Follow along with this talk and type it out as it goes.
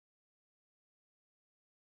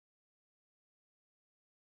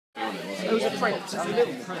There was a print. A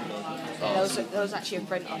little print. There was actually a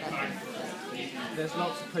print on it. There's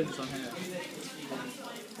lots of prints on here.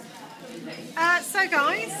 So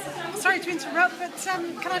guys, sorry to interrupt, but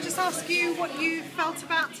can I just ask you what you felt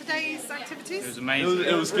about today's activities? It was amazing.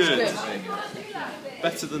 It was good.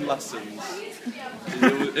 Better than lessons.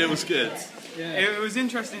 It was good. Yeah. It was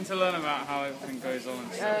interesting to learn about how everything goes on.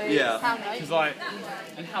 Yeah. Because like,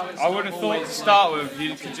 I would have thought to start with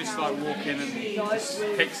you could just like walk in and just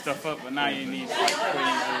pick stuff up, but now you need like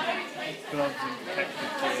gloves and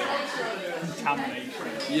protective gear,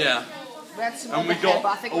 contamination. Yeah. We had some And we hair, got but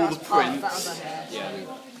I think all that the was part of prints. that other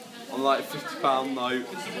hair. On like a £50 note,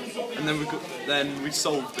 and then we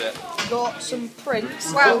solved it. Got some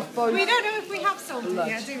prints. Well, both we don't know if we have solved it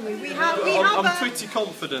yet, do we? I'm pretty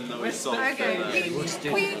confident that we solved it. Okay.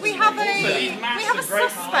 We have a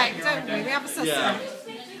suspect, don't we? We have a suspect.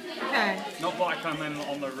 Yeah. Okay. Not like I'm in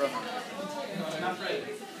on the run.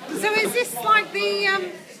 So is this like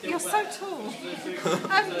the you're so tall.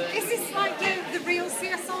 Is this like the real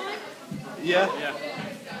CSI? Yeah. Yeah.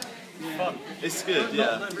 Fun. It's good,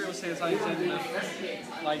 yeah. Not the real CSI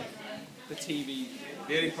in like the TV.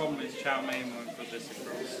 The only problem is Chow Mein won't put this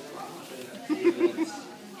across.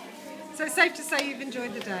 So it's safe to say you've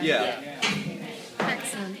enjoyed the day? Yeah.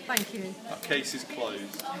 Excellent, thank you. That case is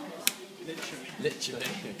closed. Literally.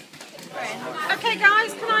 Okay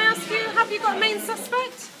guys, can I ask you, have you got a main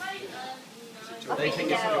suspect? They think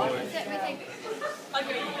it's good.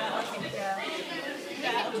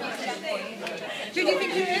 Who do you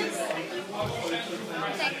think it is?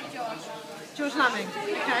 George Lamming.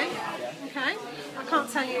 Okay. Okay. I can't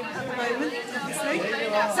tell you at the moment, obviously.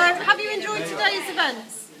 So, have you enjoyed today's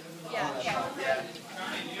events?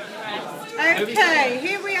 Okay,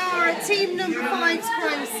 here we are at team number 5's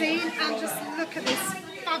crime scene, and just look at this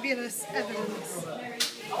fabulous evidence.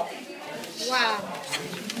 Wow.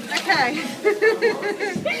 Okay.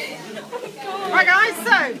 Right guys,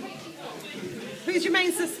 so who's your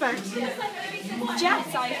main suspect?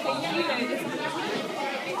 Jess, I think. You know this.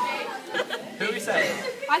 Who are we saying?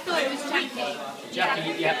 I thought it was Jackie.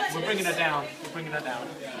 Jackie, yeah, we're bringing her down. We're bringing her down.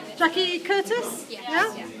 Jackie Curtis?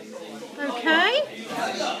 Yeah. Okay.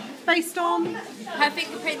 Based on? Her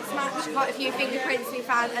fingerprints match quite a few fingerprints we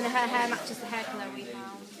found, and her hair matches the hair colour we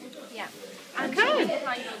found. Yeah. And Okay. she didn't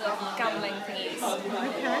like the gambling thingies.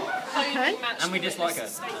 Okay. And we dislike her.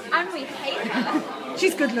 And we hate her.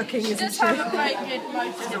 She's good looking, isn't she? very good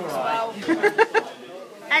motive as well.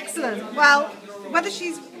 Excellent. Well,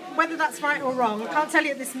 whether that's right or wrong, I can't tell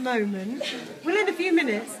you at this moment. We'll in a few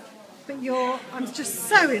minutes, but I'm just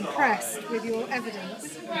so impressed with your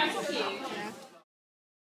evidence.